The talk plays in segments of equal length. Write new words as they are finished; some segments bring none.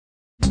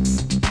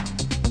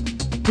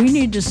We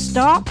need to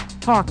stop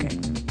talking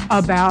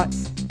about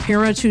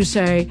parents who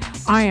say,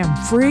 I am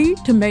free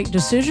to make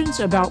decisions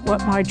about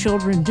what my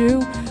children do,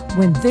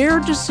 when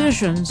their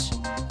decisions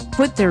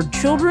put their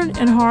children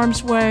in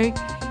harm's way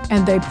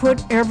and they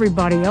put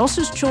everybody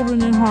else's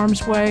children in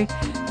harm's way.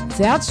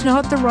 That's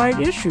not the right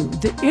issue.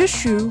 The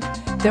issue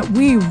that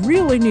we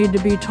really need to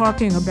be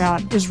talking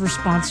about is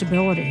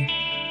responsibility.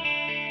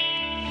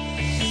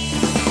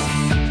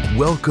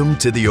 Welcome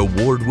to the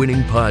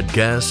award-winning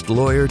podcast,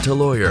 Lawyer to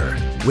Lawyer,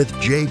 with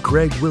J.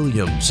 Craig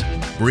Williams,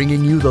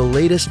 bringing you the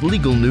latest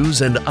legal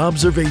news and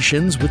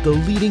observations with the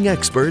leading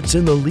experts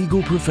in the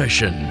legal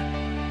profession.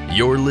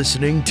 You're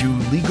listening to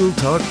Legal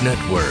Talk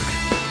Network.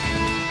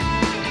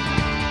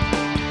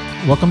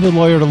 Welcome to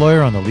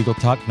Lawyer on the Legal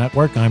Talk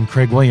Network. I'm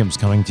Craig Williams,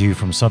 coming to you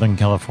from Southern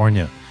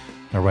California.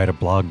 I write a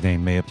blog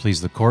named May It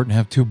Please the Court and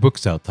have two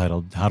books out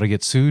titled How to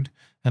Get Sued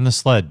and The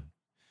Sled.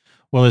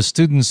 Well, as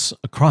students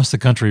across the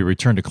country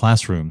return to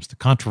classrooms, the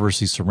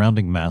controversy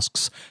surrounding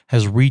masks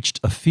has reached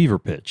a fever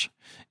pitch.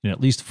 In at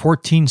least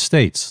 14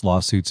 states,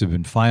 lawsuits have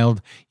been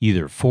filed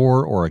either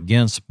for or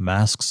against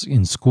masks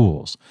in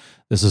schools.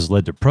 This has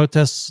led to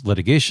protests,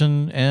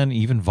 litigation, and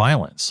even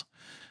violence.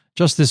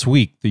 Just this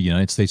week, the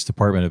United States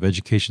Department of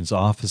Education's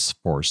Office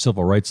for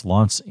Civil Rights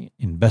launched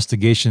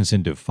investigations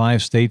into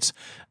 5 states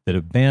that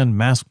have banned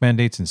mask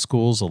mandates in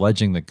schools,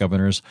 alleging that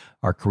governors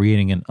are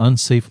creating an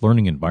unsafe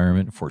learning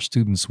environment for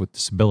students with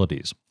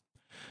disabilities.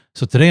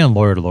 So today on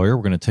Lawyer to Lawyer,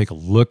 we're going to take a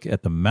look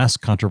at the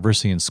mask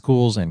controversy in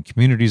schools and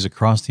communities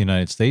across the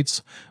United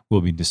States.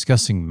 We'll be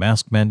discussing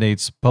mask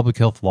mandates, public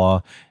health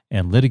law,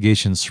 and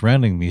litigation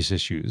surrounding these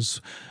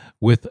issues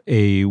with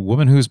a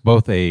woman who's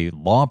both a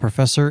law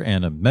professor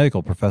and a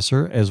medical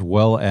professor, as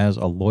well as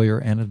a lawyer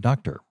and a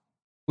doctor.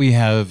 We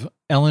have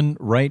Ellen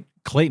Wright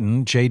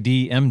Clayton,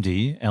 JD,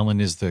 MD. Ellen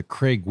is the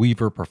Craig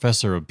Weaver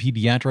Professor of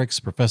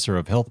Pediatrics, Professor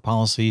of Health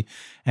Policy,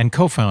 and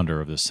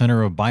co-founder of the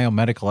Center of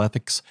Biomedical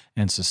Ethics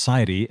and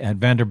Society at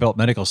Vanderbilt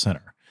Medical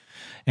Center.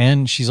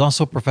 And she's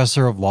also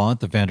Professor of Law at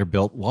the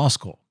Vanderbilt Law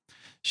School.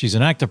 She's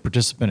an active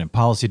participant in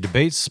policy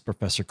debates.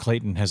 Professor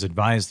Clayton has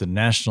advised the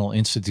National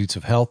Institutes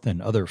of Health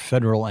and other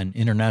federal and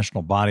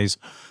international bodies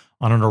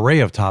on an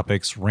array of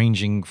topics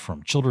ranging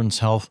from children's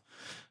health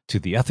to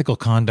the ethical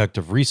conduct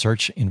of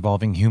research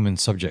involving human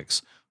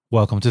subjects.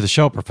 Welcome to the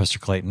show, Professor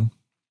Clayton.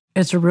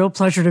 It's a real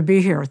pleasure to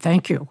be here.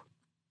 Thank you.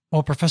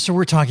 Well, Professor,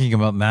 we're talking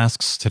about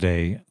masks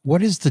today.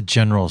 What is the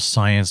general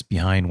science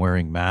behind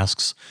wearing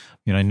masks?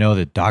 I know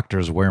that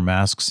doctors wear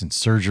masks in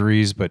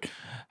surgeries, but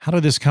how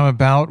did this come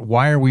about?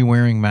 Why are we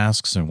wearing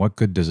masks, and what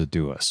good does it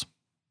do us?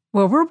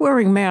 Well, we're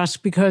wearing masks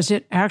because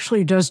it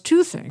actually does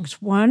 2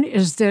 things. One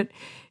is that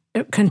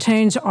it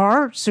contains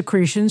our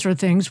secretions or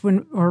things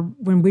when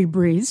we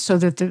breathe, so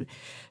that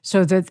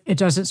it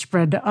doesn't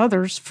spread to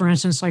others. For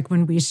instance, like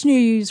when we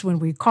sneeze, when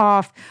we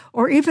cough,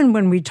 or even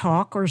when we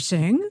talk or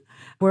sing,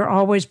 we're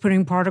always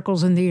putting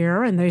particles in the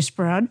air and they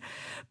spread.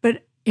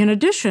 But in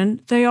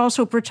addition, they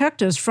also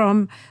protect us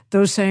from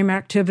those same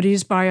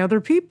activities by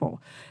other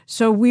people.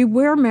 So we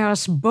wear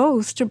masks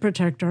both to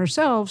protect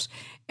ourselves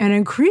and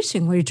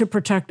increasingly to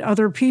protect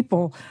other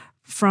people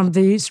from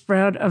the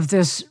spread of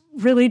this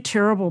really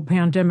terrible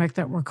pandemic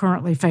that we're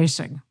currently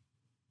facing.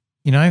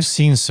 I've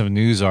seen some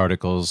news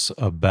articles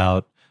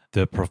about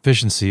the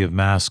proficiency of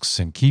masks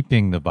in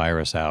keeping the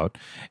virus out,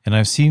 and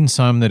I've seen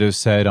some that have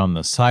said on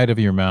the side of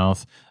your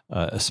mouth,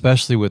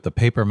 especially with the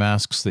paper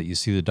masks that you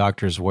see the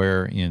doctors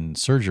wear in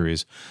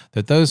surgeries,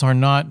 that those are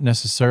not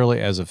necessarily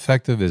as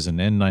effective as an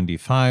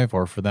N95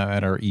 or, for that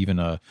matter, even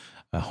a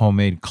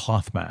homemade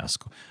cloth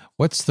mask.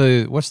 What's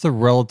the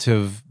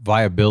relative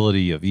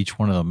viability of each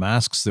one of the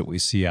masks that we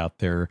see out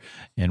there,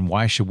 and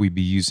why should we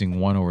be using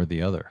one over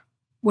the other?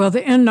 Well,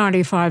 the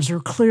N95s are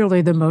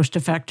clearly the most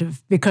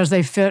effective because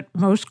they fit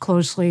most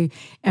closely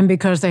and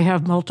because they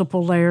have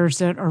multiple layers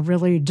that are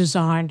really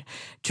designed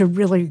to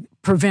really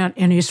prevent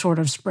any sort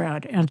of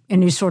spread and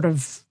any sort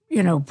of,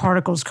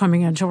 particles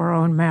coming into our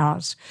own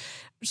mouths.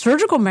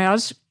 Surgical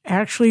masks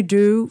actually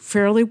do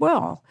fairly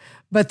well,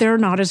 but they're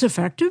not as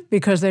effective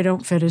because they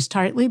don't fit as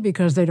tightly,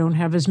 because they don't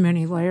have as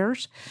many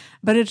layers.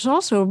 But it's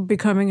also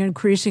becoming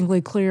increasingly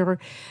clear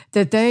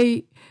that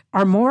they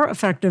are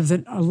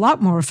a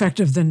lot more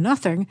effective than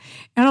nothing,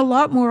 and a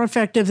lot more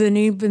effective than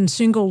even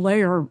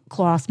single-layer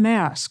cloth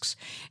masks.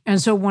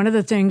 And so one of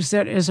the things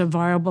that is a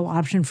viable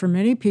option for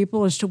many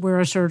people is to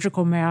wear a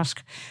surgical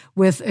mask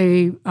with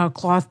a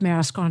cloth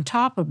mask on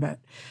top of it.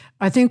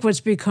 I think what's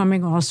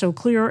becoming also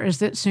clear is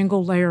that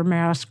single-layer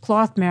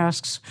cloth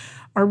masks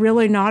are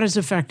really not as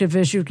effective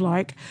as you'd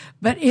like,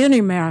 but any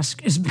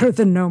mask is better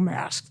than no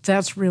mask.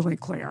 That's really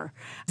clear.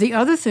 The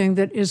other thing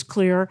that is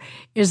clear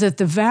is that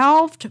the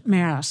valved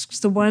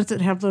masks, the ones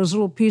that have those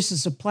little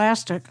pieces of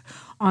plastic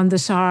on the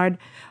side,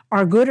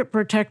 are good at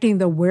protecting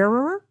the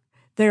wearer.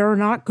 they are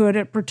not good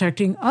at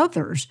protecting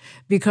others,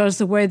 because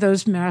the way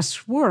those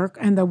masks work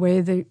and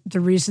the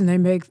reason they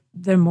make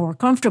them more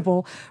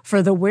comfortable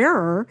for the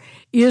wearer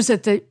is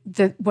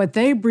that what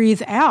they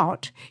breathe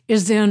out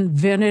is then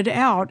vented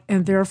out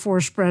and therefore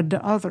spread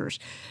to others.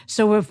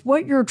 So if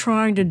what you're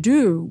trying to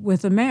do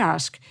with a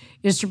mask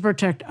is to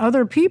protect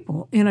other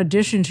people in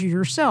addition to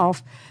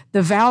yourself,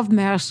 the valve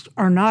masks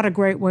are not a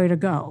great way to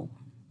go.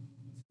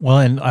 Well,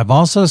 and I've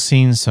also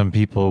seen some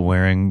people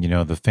wearing,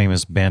 the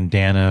famous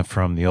bandana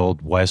from the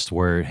Old West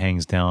where it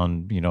hangs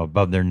down,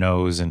 above their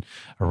nose and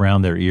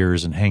around their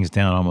ears and hangs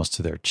down almost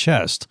to their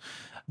chest.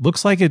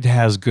 Looks like it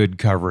has good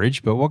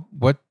coverage, but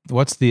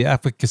what's the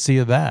efficacy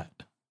of that?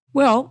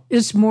 Well,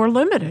 it's more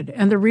limited.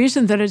 And the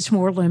reason that it's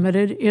more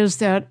limited is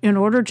that in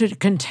order to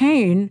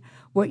contain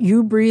what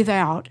you breathe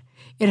out,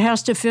 it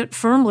has to fit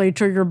firmly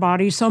to your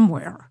body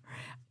somewhere.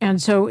 And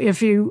so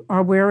if you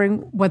are wearing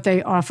what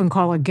they often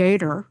call a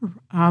gaiter,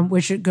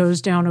 which it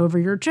goes down over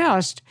your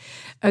chest,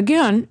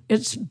 again,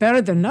 it's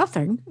better than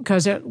nothing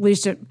because at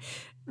least it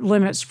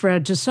limits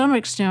spread to some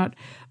extent.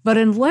 But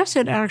unless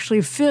it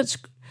actually fits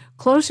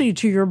closely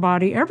to your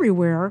body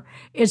everywhere,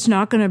 it's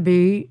not going to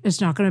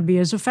be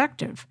as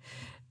effective.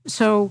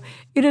 So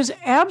it is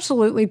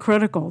absolutely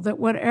critical that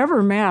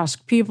whatever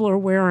mask people are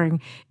wearing,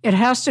 it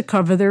has to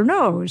cover their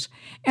nose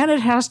and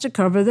it has to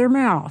cover their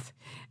mouth.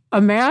 A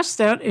mask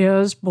that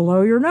is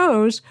below your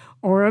nose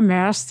or a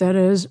mask that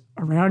is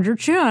around your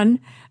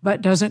chin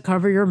but doesn't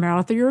cover your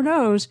mouth or your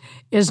nose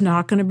is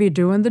not going to be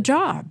doing the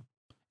job.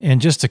 And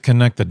just to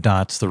connect the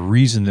dots, the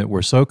reason that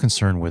we're so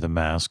concerned with a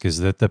mask is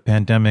that the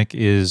pandemic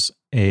is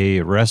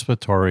a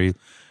respiratory.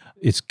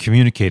 It's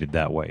communicated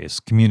that way. It's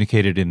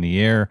communicated in the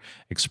air,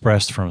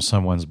 expressed from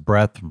someone's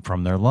breath and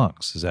from their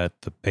lungs. Is that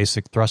the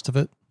basic thrust of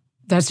it?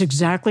 That's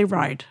exactly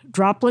right.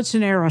 Droplets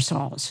and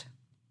aerosols.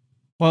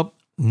 Well,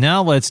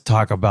 now let's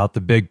talk about the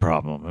big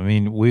problem. I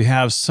mean, we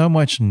have so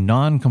much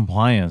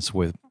non-compliance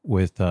with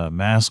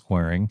mask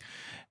wearing,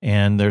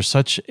 and there's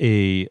such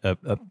there's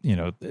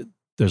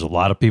a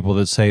lot of people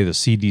that say the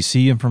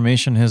CDC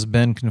information has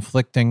been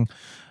conflicting.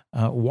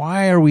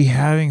 Why are we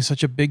having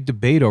such a big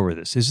debate over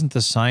this? Isn't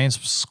the science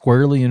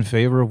squarely in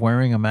favor of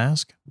wearing a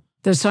mask?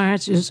 The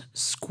science is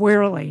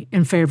squarely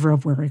in favor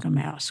of wearing a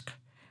mask.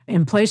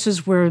 In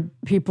places where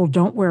people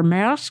don't wear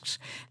masks,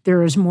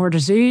 there is more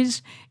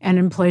disease, and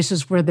in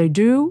places where they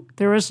do,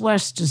 there is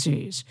less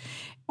disease.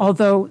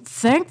 Although,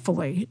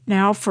 thankfully,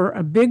 now for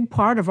a big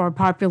part of our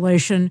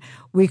population,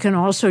 we can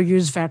also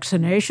use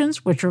vaccinations,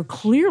 which are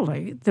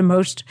clearly the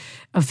most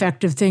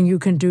effective thing you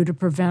can do to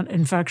prevent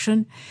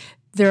infection.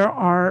 There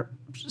are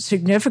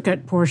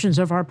significant portions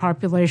of our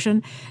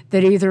population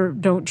that either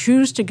don't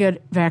choose to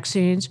get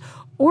vaccines,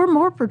 or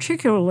more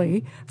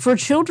particularly for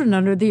children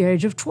under the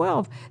age of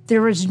 12.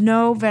 There is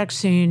no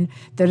vaccine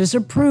that is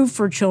approved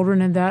for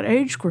children in that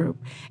age group.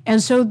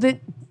 And so that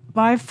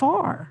by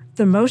far,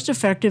 the most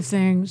effective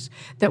things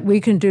that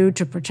we can do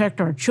to protect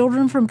our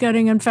children from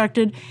getting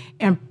infected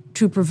and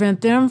to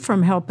prevent them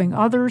from helping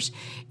others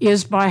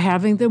is by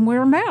having them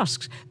wear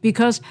masks,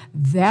 because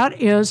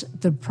that is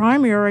the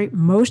primary,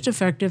 most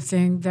effective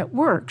thing that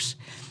works.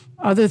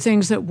 Other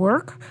things that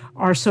work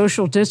are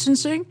social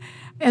distancing,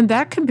 and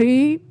that can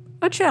be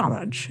a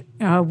challenge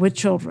with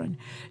children.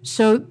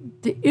 So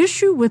the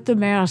issue with the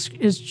mask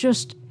is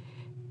just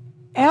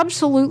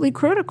absolutely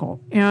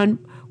critical.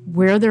 And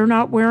where they're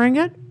not wearing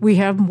it, we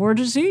have more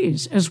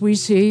disease, as we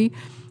see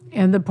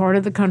in the part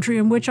of the country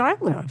in which I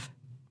live.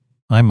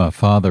 I'm a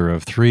father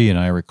of 3, and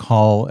I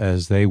recall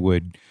as they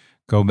would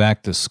go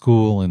back to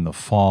school in the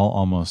fall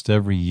almost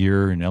every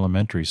year in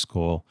elementary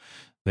school,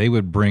 they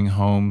would bring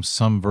home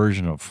some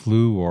version of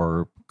flu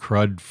or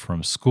crud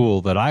from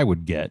school that I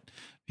would get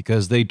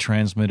because they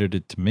transmitted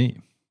it to me.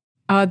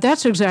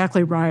 That's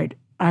exactly right.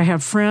 I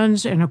have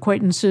friends and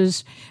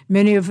acquaintances,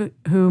 many of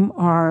whom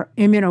are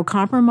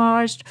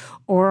immunocompromised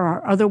or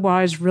are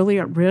otherwise really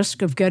at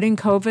risk of getting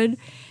COVID.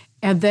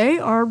 And they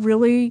are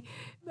really,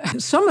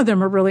 some of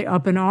them are really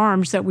up in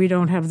arms that we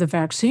don't have the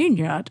vaccine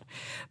yet.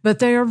 But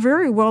they are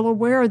very well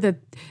aware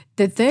that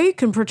they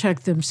can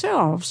protect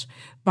themselves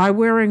by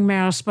wearing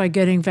masks, by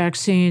getting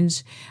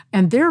vaccines.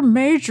 And their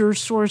major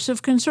source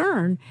of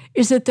concern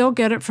is that they'll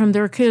get it from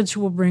their kids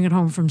who will bring it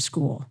home from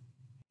school.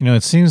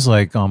 It seems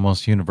like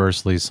almost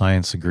universally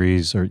science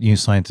agrees, or you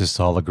scientists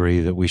all agree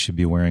that we should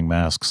be wearing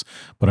masks.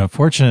 But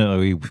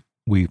unfortunately,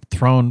 we've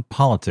thrown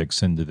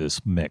politics into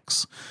this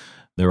mix.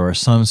 There are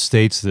some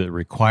states that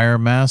require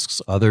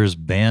masks, others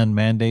ban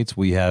mandates.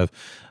 We have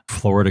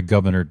Florida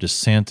Governor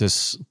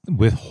DeSantis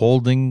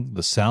withholding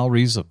the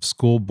salaries of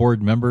school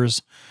board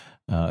members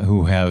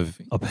who have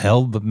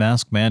upheld the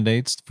mask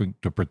mandates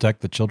to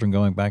protect the children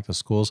going back to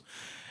schools.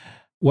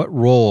 What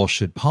role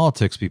should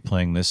politics be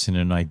playing this in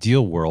an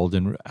ideal world,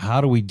 and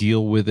how do we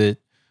deal with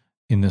it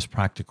in this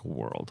practical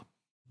world?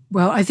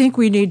 Well, I think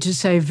we need to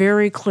say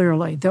very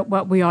clearly that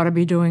what we ought to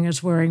be doing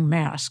is wearing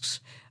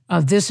masks.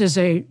 This is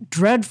a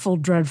dreadful,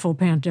 dreadful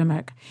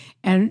pandemic,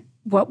 and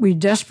what we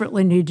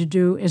desperately need to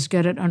do is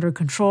get it under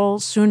control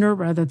sooner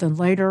rather than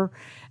later,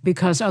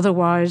 because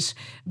otherwise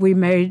we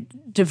may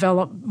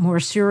develop more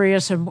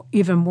serious and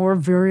even more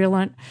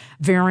virulent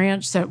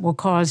variants that will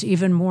cause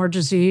even more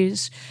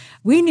disease.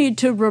 We need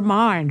to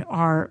remind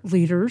our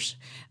leaders,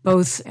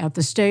 both at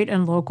the state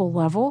and local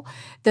level,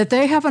 that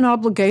they have an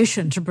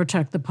obligation to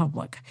protect the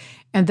public,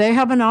 and they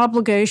have an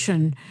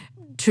obligation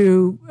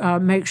to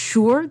make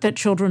sure that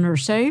children are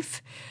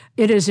safe.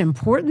 It is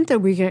important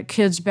that we get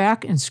kids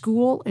back in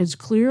school. It's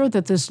clear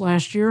that this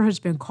last year has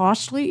been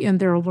costly in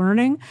their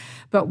learning,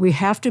 but we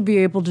have to be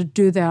able to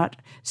do that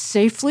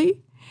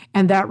safely,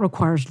 and that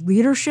requires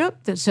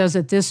leadership that says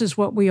that this is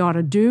what we ought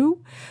to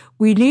do.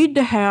 We need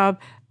to have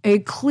a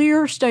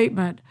clear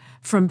statement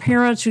from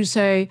parents who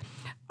say,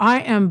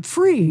 I am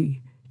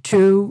free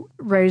to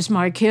raise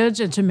my kids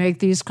and to make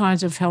these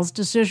kinds of health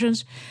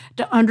decisions,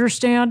 to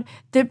understand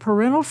that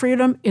parental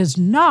freedom is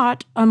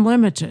not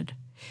unlimited.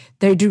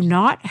 They do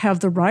not have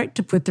the right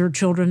to put their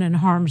children in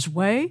harm's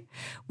way.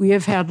 We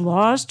have had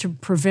laws to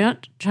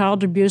prevent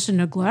child abuse and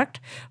neglect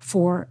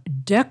for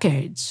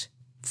decades.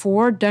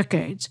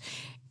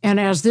 And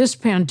as this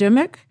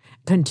pandemic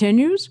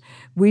continues,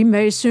 we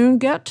may soon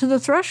get to the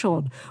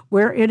threshold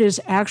where it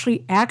is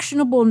actually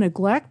actionable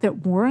neglect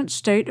that warrants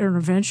state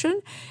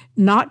intervention,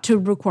 not to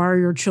require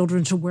your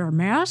children to wear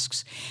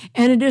masks.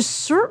 And it is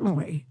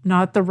certainly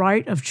not the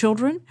right of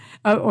children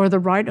or the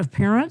right of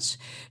parents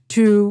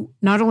to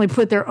not only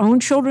put their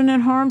own children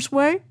in harm's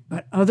way,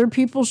 but other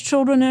people's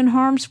children in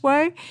harm's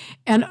way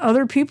and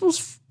other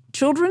people's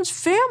children's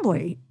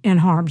family in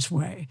harm's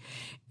way.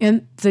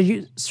 In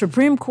the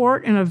Supreme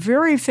Court, in a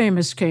very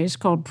famous case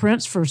called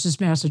Prince versus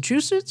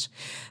Massachusetts,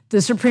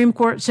 the Supreme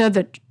Court said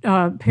that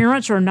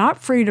parents are not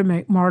free to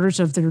make martyrs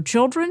of their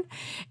children.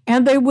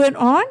 And they went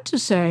on to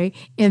say,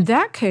 in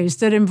that case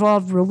that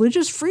involved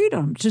religious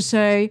freedom, to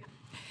say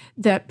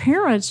that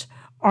parents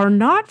are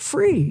not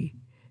free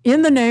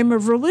in the name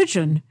of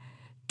religion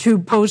to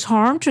pose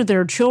harm to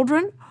their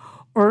children,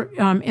 or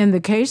in the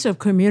case of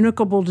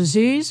communicable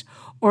disease,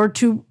 or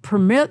to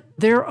permit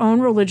their own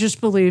religious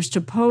beliefs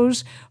to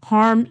pose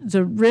harm,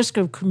 the risk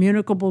of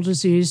communicable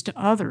disease to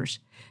others.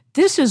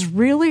 This is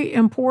really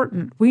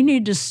important. We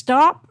need to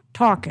stop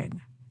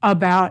talking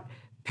about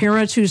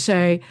parents who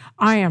say,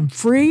 I am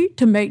free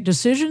to make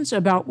decisions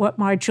about what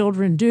my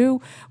children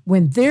do,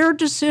 when their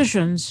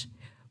decisions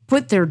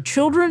put their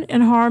children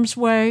in harm's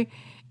way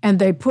and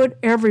they put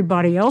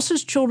everybody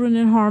else's children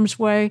in harm's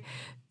way.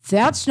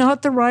 That's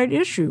not the right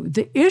issue.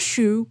 The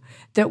issue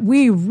that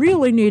we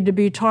really need to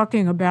be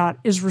talking about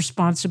is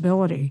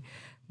responsibility.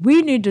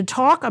 We need to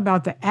talk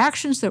about the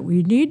actions that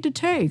we need to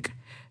take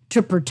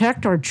to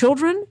protect our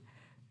children,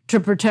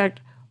 to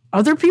protect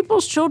other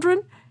people's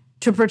children,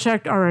 to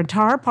protect our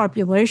entire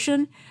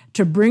population,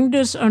 to bring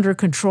this under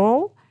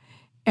control.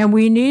 And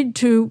we need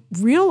to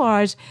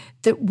realize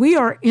that we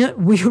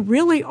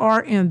really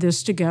are in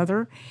this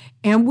together,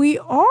 and we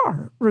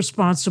are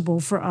responsible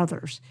for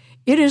others.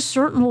 It is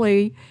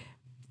certainly,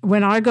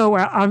 when I go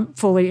out, I'm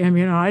fully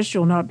immunized,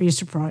 you'll not be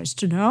surprised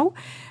to know.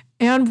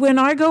 And when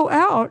I go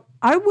out,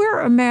 I wear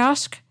a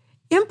mask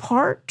in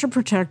part to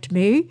protect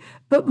me,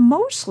 but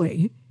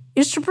mostly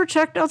is to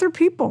protect other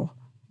people,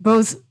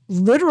 both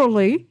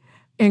literally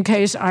in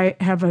case I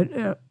have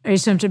an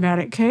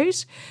asymptomatic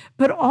case,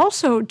 but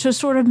also to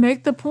sort of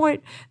make the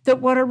point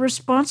that what a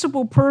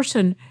responsible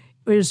person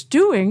is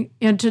doing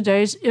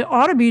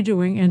ought to be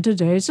doing in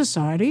today's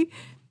society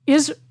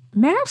is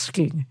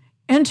masking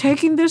and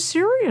taking this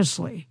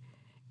seriously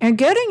and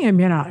getting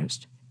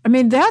immunized. I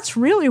mean, that's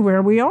really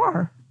where we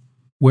are.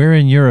 Where,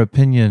 in your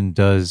opinion,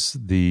 does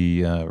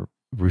the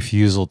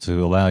refusal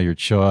to allow your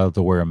child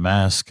to wear a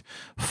mask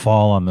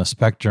fall on the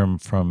spectrum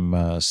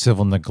from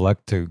civil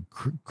neglect to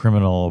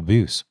criminal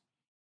abuse?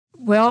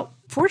 Well,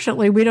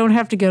 fortunately, we don't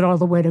have to get all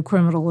the way to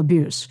criminal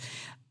abuse.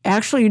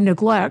 Actually,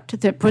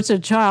 neglect that puts a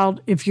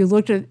child, if you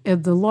looked at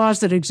the laws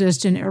that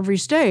exist in every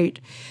state,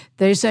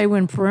 they say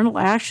when parental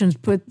actions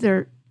put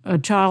a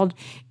child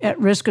at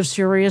risk of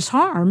serious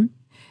harm,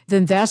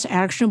 then that's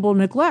actionable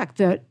neglect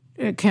that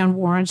can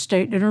warrant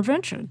state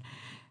intervention.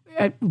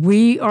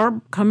 We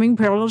are coming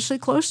perilously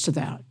close to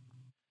that.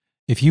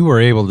 If you were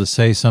able to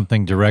say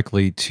something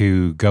directly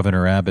to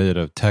Governor Abbott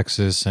of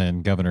Texas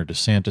and Governor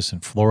DeSantis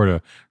in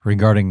Florida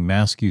regarding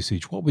mask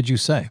usage, what would you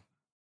say?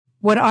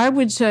 What I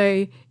would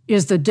say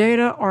is the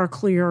data are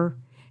clear,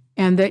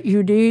 and that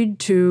you need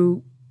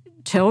to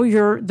tell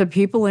the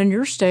people in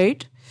your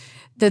state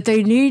that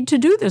they need to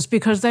do this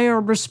because they are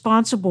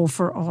responsible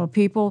for all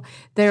people.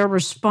 They are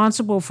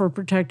responsible for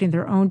protecting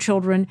their own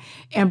children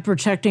and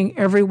protecting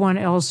everyone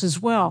else as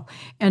well.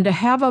 And to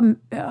have a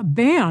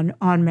ban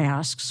on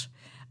masks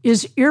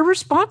is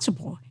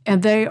irresponsible,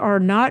 and they are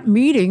not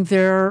meeting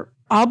their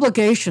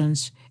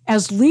obligations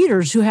as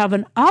leaders who have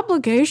an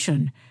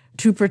obligation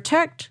to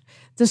protect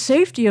the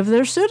safety of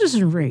their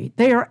citizenry.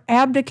 They are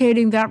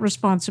abdicating that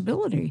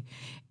responsibility,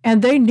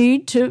 and they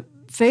need to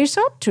face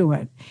up to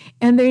it.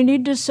 And they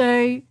need to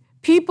say,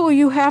 people,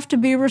 you have to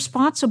be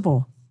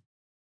responsible.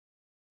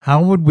 How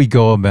would we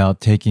go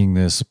about taking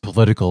this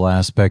political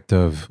aspect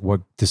of what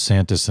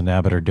DeSantis and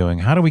Abbott are doing?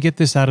 How do we get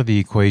this out of the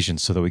equation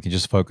so that we can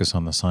just focus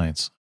on the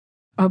science?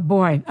 Oh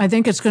boy, I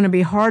think it's going to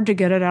be hard to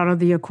get it out of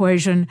the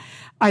equation.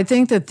 I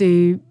think that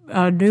the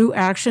new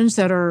actions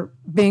that are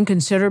being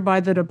considered by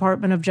the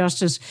Department of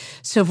Justice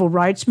civil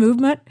rights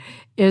movement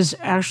is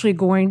actually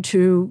going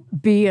to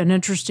be an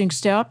interesting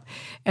step.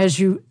 As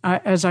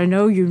I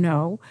know you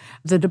know,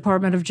 the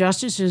Department of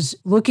Justice is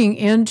looking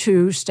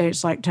into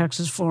states like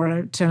Texas,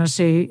 Florida,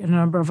 Tennessee, and a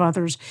number of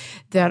others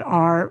that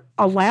are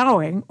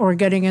allowing or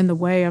getting in the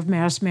way of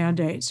mask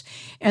mandates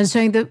and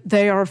saying that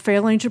they are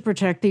failing to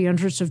protect the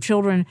interests of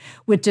children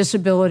with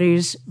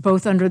disabilities,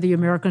 both under the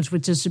Americans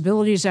with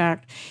Disabilities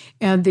Act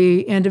and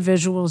the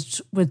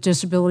Individuals with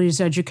Disabilities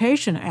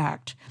Education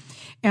Act.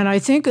 And I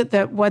think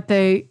that what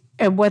they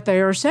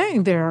are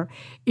saying there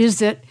is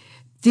that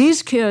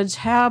these kids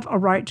have a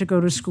right to go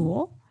to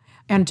school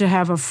and to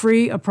have a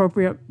free,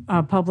 appropriate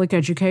public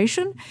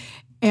education,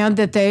 and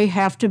that they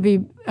have to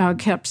be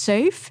kept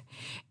safe,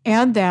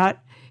 and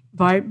that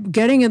by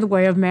getting in the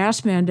way of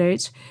mask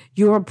mandates,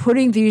 you are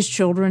putting these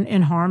children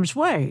in harm's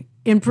way,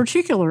 in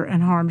particular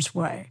in harm's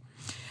way.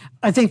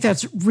 I think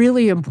that's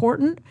really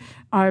important.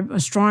 I'm a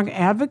strong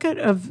advocate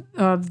of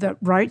the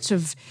rights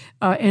of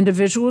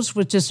individuals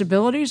with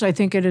disabilities. I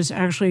think it is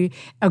actually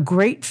a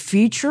great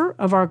feature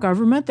of our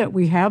government that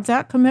we have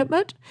that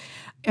commitment.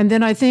 And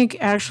then I think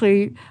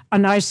actually a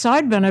nice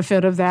side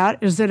benefit of that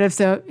is that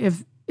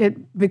if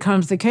it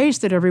becomes the case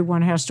that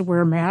everyone has to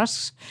wear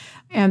masks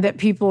and that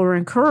people are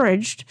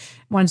encouraged,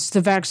 once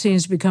the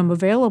vaccines become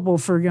available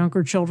for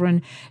younger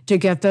children, to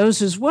get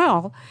those as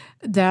well,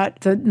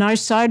 that the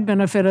nice side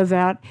benefit of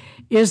that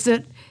is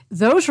that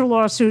those are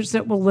lawsuits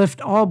that will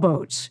lift all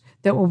boats,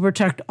 that will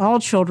protect all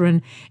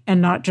children and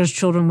not just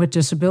children with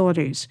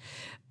disabilities.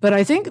 But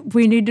I think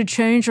we need to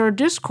change our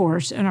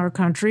discourse in our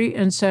country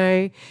and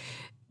say,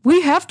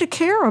 we have to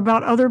care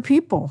about other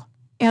people,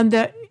 and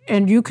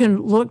you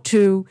can look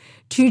to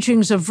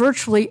teachings of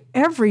virtually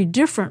every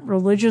different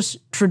religious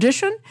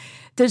tradition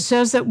that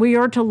says that we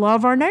are to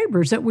love our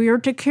neighbors, that we are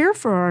to care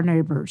for our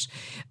neighbors,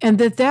 and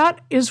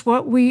that is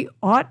what we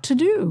ought to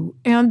do.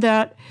 And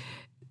that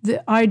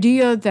the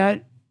idea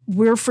that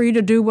we're free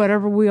to do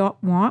whatever we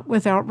want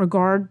without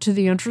regard to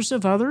the interests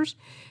of others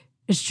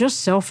is just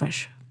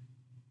selfish.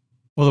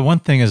 Well, the one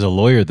thing as a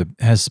lawyer that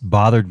has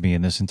bothered me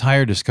in this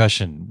entire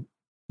discussion,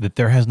 that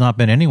there has not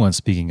been anyone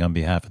speaking on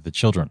behalf of the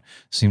children.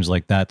 Seems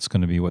like that's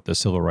going to be what the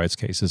civil rights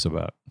case is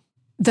about.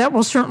 That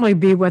will certainly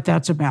be what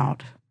that's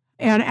about.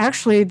 And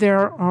actually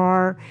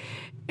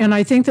and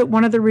I think that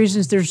one of the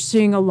reasons they're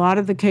seeing a lot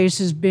of the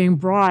cases being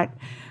brought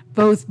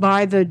both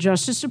by the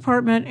Justice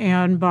Department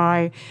and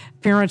by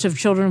parents of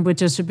children with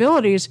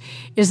disabilities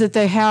is that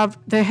they have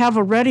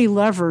a ready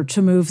lever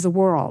to move the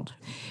world.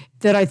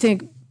 That I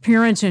think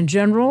parents in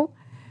general,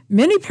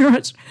 many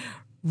parents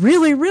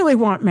really, really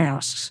want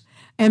masks.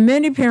 And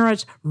many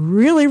parents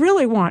really,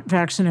 really want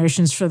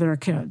vaccinations for their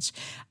kids.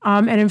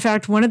 And in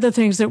fact, one of the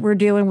things that we're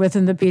dealing with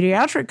in the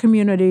pediatric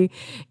community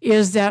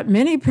is that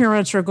many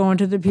parents are going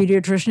to the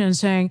pediatrician and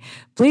saying,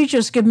 please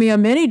just give me a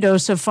mini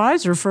dose of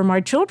Pfizer for my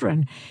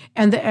children.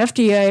 And the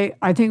FDA,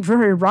 I think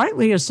very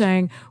rightly, is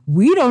saying,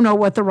 we don't know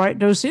what the right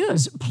dose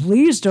is.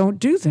 Please don't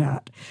do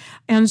that.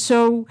 And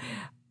so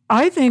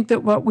I think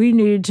that what we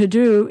need to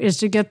do is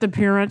to get the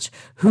parents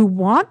who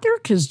want their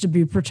kids to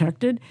be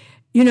protected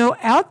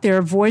out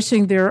there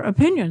voicing their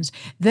opinions.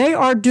 They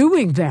are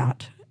doing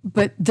that,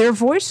 but their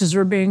voices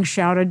are being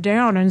shouted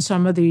down in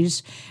some of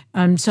these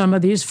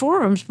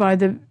forums by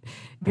the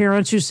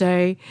parents who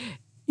say,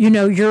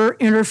 you're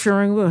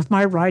interfering with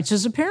my rights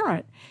as a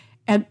parent.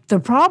 And the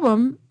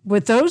problem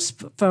with those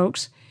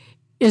folks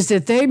is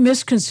that they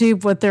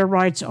misconceive what their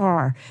rights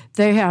are.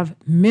 They have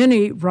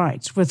many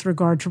rights with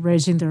regard to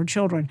raising their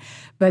children,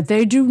 but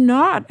they do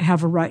not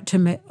have a right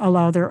to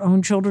allow their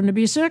own children to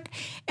be sick,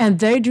 and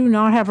they do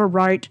not have a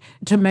right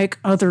to make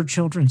other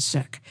children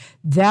sick.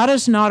 That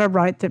is not a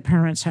right that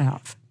parents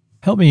have.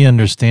 Help me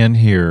understand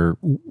here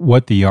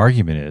what the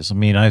argument is. I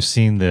mean, I've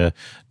seen the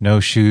no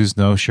shoes,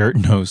 no shirt,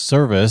 no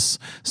service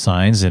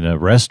signs in a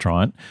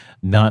restaurant,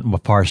 not a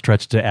far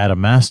stretch to add a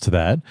mask to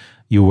that.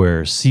 You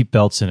wear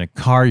seatbelts in a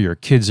car. Your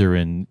kids are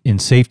in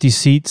safety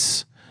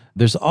seats.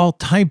 There's all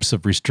types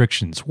of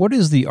restrictions. What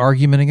is the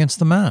argument against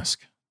the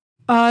mask?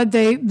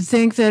 They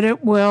think that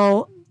it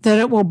will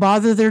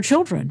bother their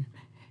children.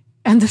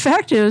 And the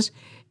fact is,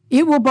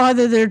 it will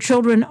bother their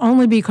children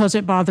only because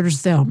it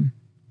bothers them.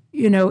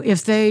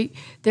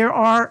 There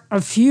are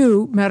a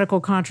few medical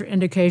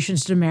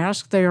contraindications to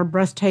masks. They are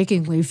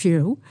breathtakingly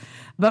few.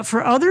 But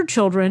for other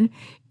children,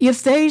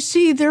 if they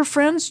see their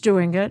friends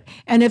doing it,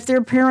 and if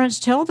their parents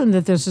tell them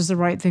that this is the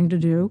right thing to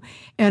do,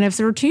 and if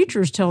their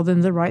teachers tell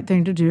them the right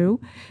thing to do,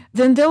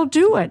 then they'll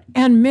do it.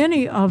 And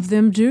many of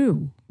them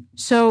do.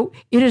 So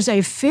it is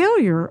a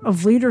failure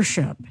of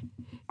leadership.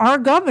 Our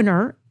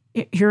governor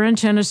here in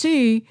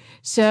Tennessee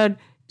said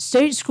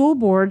state school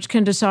boards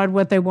can decide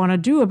what they want to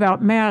do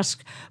about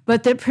masks,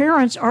 but that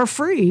parents are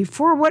free,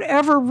 for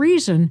whatever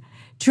reason,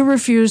 to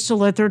refuse to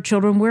let their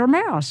children wear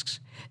masks.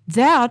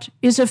 That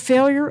is a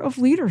failure of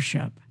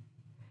leadership.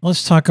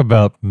 Let's talk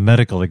about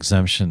medical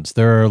exemptions.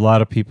 There are a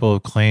lot of people who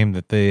claim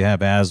that they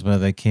have asthma,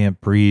 they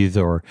can't breathe,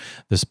 or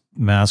this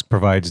mask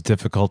provides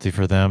difficulty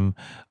for them.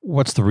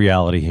 What's the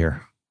reality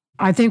here?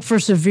 I think for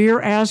severe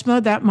asthma,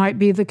 that might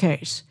be the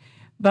case.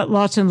 But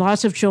lots and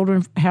lots of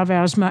children have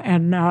asthma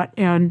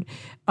and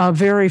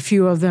very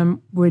few of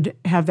them would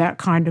have that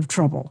kind of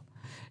trouble.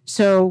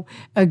 So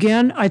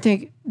again, I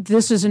think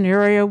this is an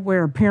area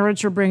where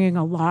parents are bringing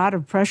a lot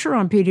of pressure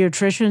on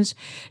pediatricians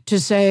to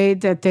say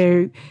that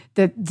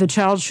the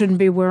child shouldn't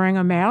be wearing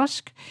a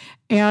mask.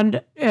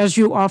 And as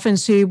you often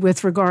see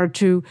with regard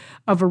to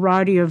a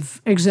variety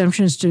of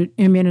exemptions to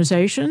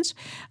immunizations,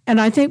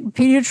 and I think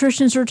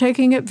pediatricians are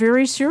taking it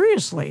very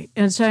seriously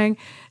and saying,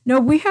 no,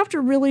 we have to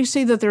really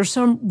see that there's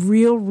some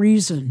real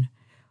reason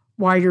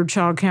why your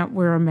child can't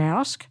wear a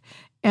mask,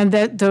 and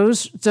that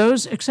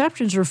those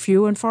exceptions are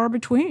few and far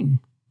between.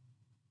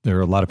 There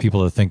are a lot of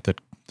people that think that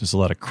there's a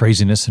lot of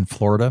craziness in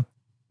Florida.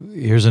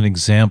 Here's an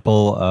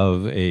example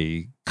of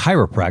a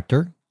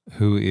chiropractor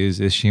who is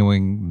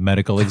issuing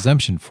medical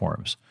exemption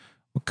forms.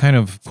 What kind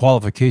of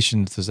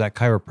qualifications does that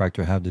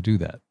chiropractor have to do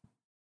that?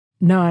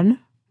 None.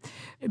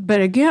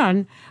 But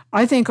again,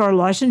 I think our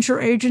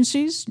licensure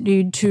agencies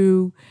need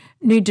to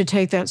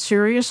take that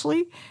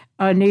seriously,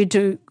 need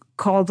to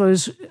call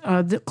those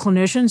the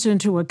clinicians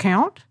into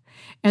account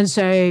and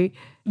say,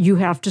 you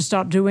have to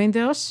stop doing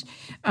this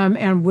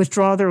and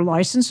withdraw their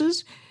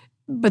licenses.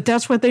 But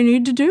that's what they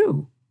need to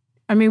do.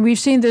 I mean, we've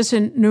seen this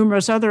in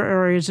numerous other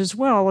areas as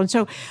well. And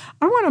so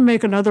I want to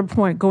make another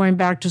point going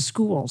back to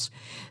schools.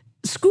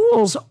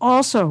 Schools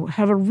also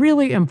have a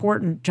really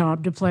important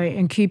job to play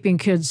in keeping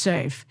kids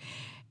safe.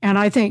 And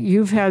I think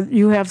you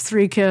have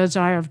 3 kids,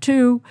 I have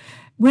 2.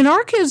 When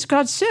our kids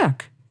got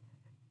sick,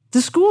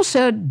 the school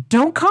said,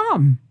 don't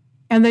come.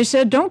 And they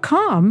said, don't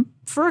come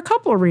for a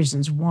couple of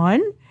reasons.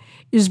 One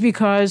is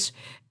because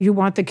you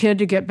want the kid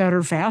to get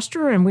better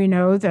faster. And we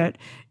know that,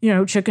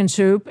 chicken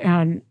soup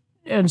and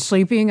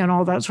sleeping and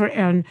all that sort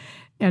and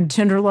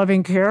tender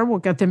loving care will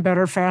get them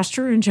better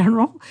faster in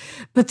general.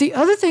 But the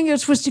other thing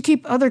was to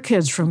keep other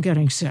kids from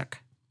getting sick.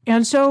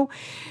 And so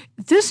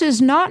this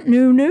is not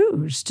new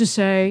news to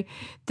say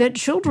that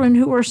children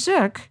who are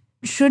sick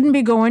shouldn't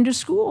be going to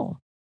school.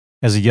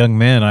 As a young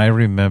man,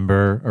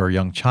 or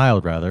young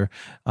child rather,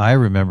 I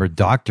remember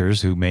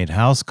doctors who made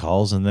house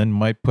calls and then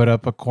might put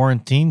up a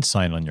quarantine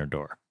sign on your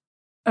door.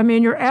 I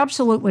mean, you're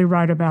absolutely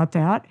right about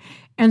that.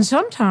 And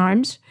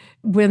sometimes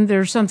when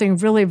there's something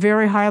really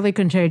very highly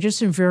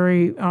contagious and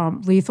very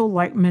lethal,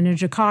 like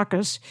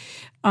meningococcus,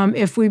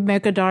 if we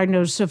make a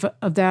diagnosis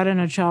of that in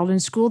a child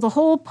in school, the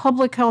whole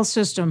public health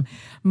system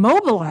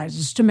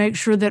mobilizes to make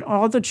sure that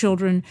all the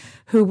children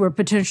who were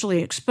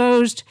potentially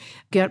exposed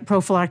get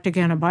prophylactic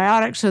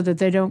antibiotics so that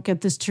they don't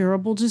get this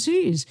terrible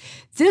disease.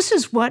 This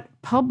is what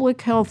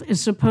public health is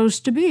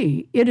supposed to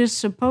be. It is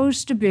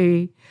supposed to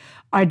be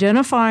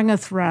identifying a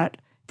threat,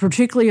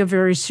 particularly a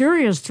very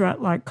serious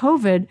threat like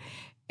COVID,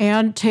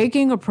 and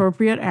taking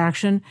appropriate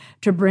action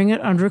to bring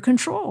it under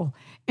control.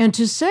 And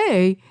to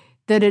say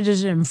that it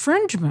is an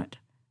infringement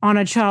on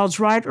a child's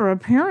right or a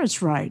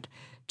parent's right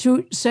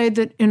to say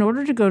that in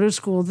order to go to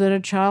school that a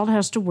child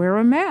has to wear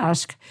a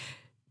mask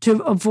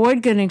to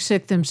avoid getting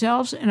sick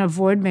themselves and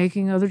avoid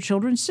making other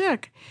children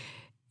sick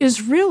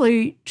is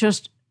really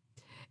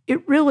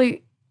it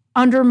really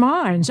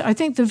undermines, I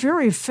think, the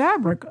very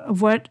fabric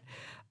of what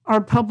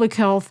our public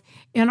health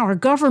and our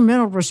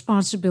governmental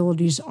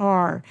responsibilities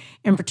are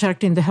in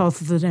protecting the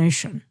health of the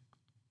nation.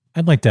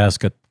 I'd like to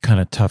ask a kind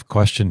of tough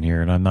question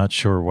here, and I'm not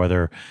sure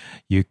whether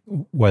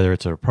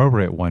it's an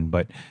appropriate one,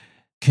 but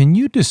can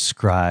you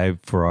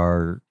describe for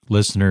our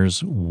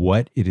listeners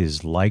what it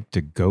is like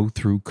to go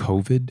through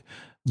COVID?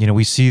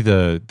 We see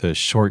the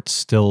short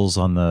stills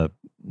on the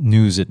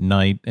news at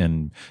night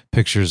and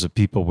pictures of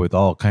people with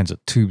all kinds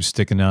of tubes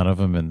sticking out of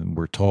them, and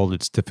we're told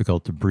it's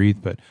difficult to breathe,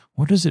 but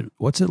what's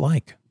it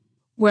like?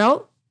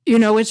 Well,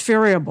 it's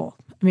variable.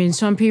 I mean,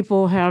 some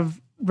people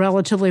have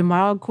relatively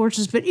mild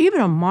courses, but even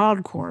a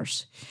mild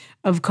course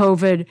of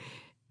COVID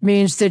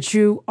means that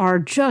you are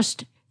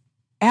just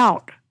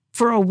out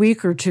for a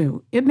week or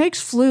two. It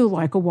makes flu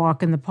like a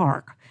walk in the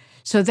park.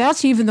 So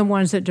that's even the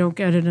ones that don't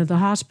get into the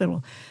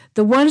hospital.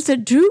 The ones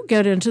that do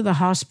get into the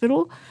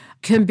hospital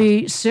can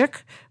be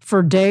sick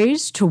for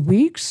days to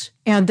weeks,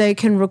 and they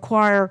can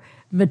require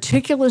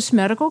meticulous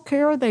medical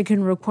care. They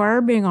can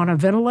require being on a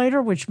ventilator,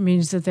 which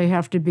means that they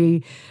have to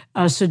be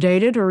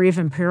sedated or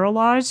even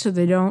paralyzed so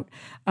they don't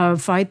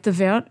fight the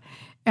vent.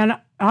 And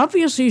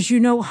obviously, as you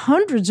know,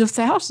 hundreds of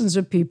thousands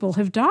of people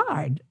have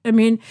died. I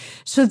mean,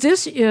 so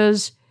this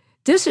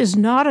is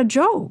not a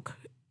joke.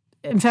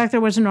 In fact,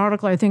 there was an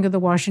article, I think, of the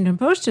Washington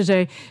Post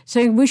today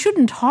saying we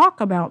shouldn't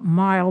talk about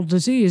mild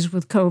disease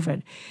with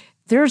COVID.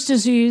 There's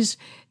disease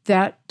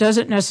that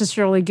doesn't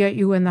necessarily get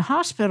you in the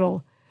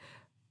hospital,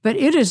 but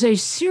it is a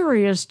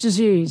serious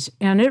disease,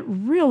 and it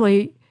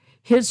really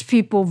hits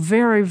people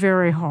very,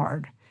 very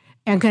hard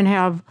and can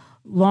have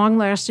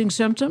long-lasting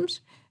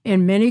symptoms.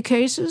 In many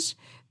cases,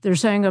 They're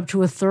saying up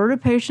to a third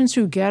of patients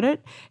who get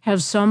it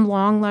have some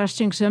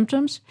long-lasting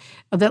symptoms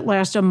that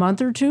last a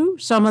month or two,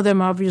 some of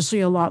them obviously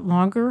a lot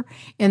longer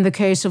in the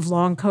case of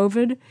long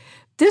COVID.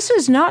 This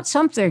is not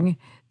something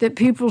that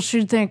people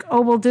should think,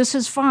 oh, well, this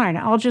is fine.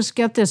 I'll just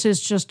get this. It's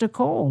just a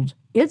cold.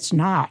 It's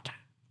not.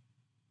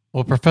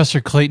 Well,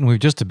 Professor Clayton, we've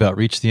just about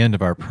reached the end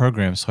of our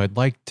program, so I'd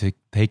like to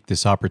take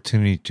this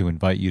opportunity to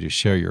invite you to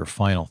share your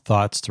final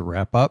thoughts to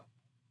wrap up.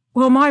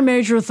 Well, my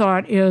major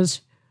thought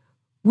is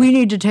we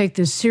need to take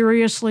this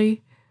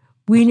seriously.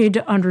 We need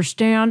to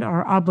understand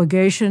our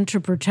obligation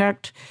to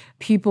protect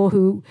people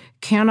who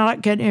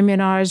cannot get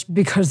immunized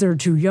because they're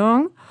too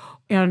young,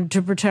 and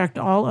to protect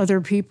all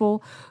other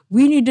people.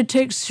 We need to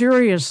take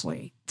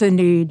seriously the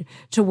need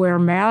to wear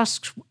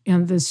masks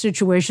in the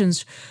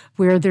situations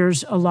where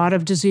there's a lot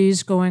of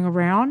disease going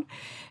around.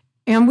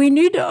 And we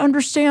need to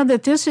understand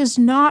that this is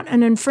not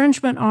an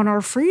infringement on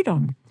our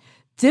freedom.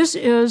 This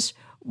is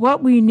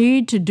what we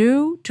need to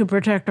do to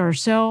protect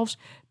ourselves,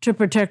 to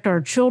protect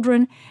our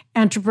children,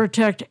 and to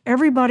protect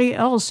everybody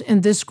else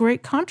in this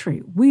great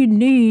country. We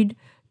need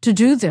to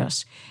do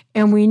this.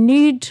 And we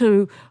need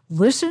to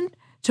listen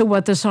to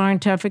what the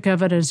scientific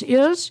evidence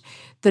is.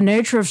 The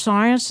nature of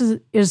science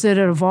is that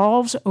it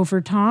evolves over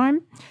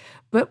time.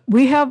 But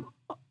we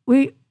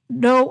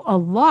know a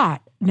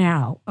lot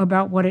now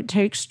about what it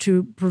takes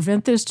to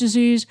prevent this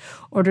disease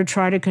or to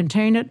try to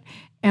contain it,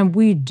 and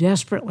we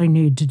desperately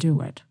need to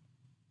do it.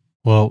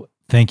 Well,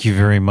 thank you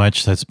very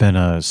much. That's been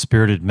a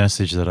spirited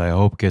message that I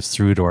hope gets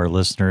through to our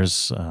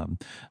listeners.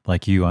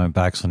 Like you, I'm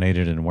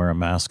vaccinated and wear a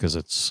mask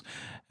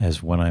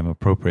as when I'm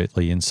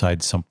appropriately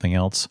inside something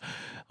else,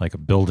 like a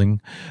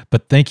building.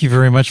 But thank you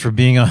very much for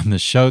being on the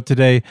show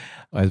today.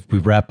 As we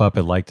wrap up,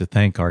 I'd like to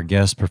thank our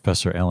guest,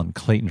 Professor Ellen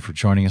Clayton, for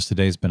joining us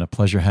today. It's been a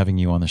pleasure having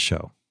you on the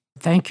show.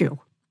 Thank you.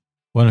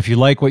 Well, if you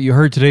like what you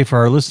heard today, for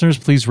our listeners,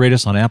 please rate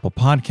us on Apple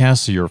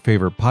Podcasts or your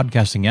favorite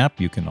podcasting app.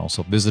 You can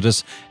also visit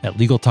us at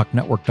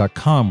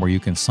LegalTalkNetwork.com, where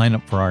you can sign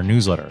up for our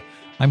newsletter.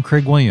 I'm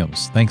Craig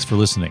Williams. Thanks for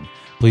listening.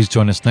 Please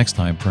join us next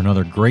time for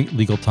another great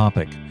legal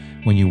topic.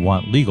 When you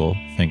want legal,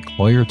 think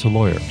lawyer to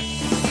lawyer.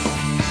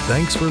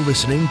 Thanks for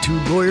listening to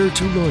Lawyer,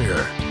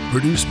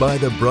 produced by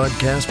the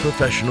broadcast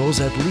professionals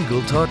at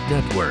Legal Talk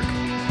Network.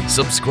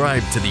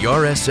 Subscribe to the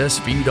RSS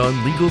feed on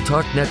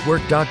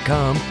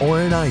LegalTalkNetwork.com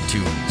or in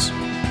iTunes.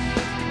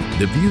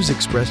 The views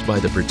expressed by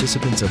the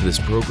participants of this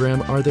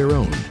program are their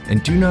own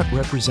and do not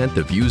represent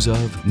the views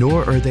of,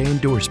 nor are they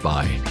endorsed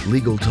by,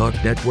 Legal Talk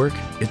Network,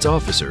 its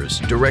officers,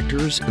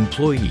 directors,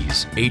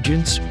 employees,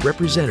 agents,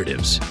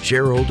 representatives,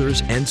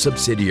 shareholders, and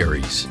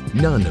subsidiaries.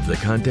 None of the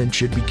content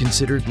should be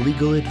considered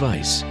legal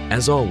advice.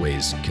 As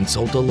always,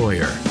 consult a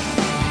lawyer.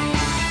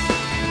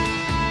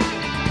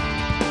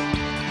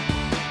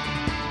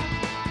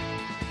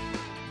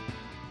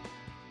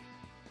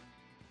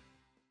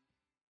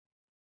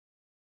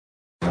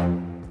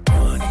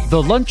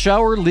 The Lunch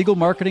Hour Legal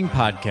Marketing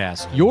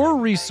Podcast, your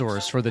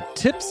resource for the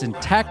tips and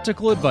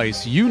tactical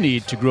advice you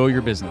need to grow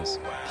your business.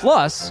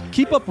 Plus,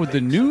 keep up with the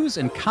news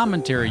and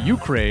commentary you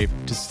crave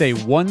to stay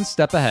one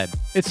step ahead.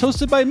 It's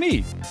hosted by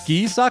me,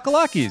 Guy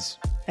Sakalakis.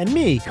 And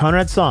me,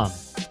 Conrad Som.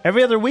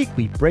 Every other week,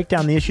 we break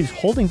down the issues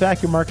holding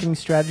back your marketing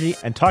strategy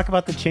and talk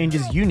about the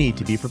changes you need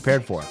to be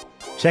prepared for.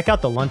 Check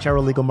out the Lunch Hour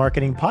Legal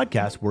Marketing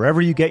Podcast wherever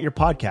you get your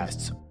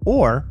podcasts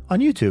or on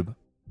YouTube.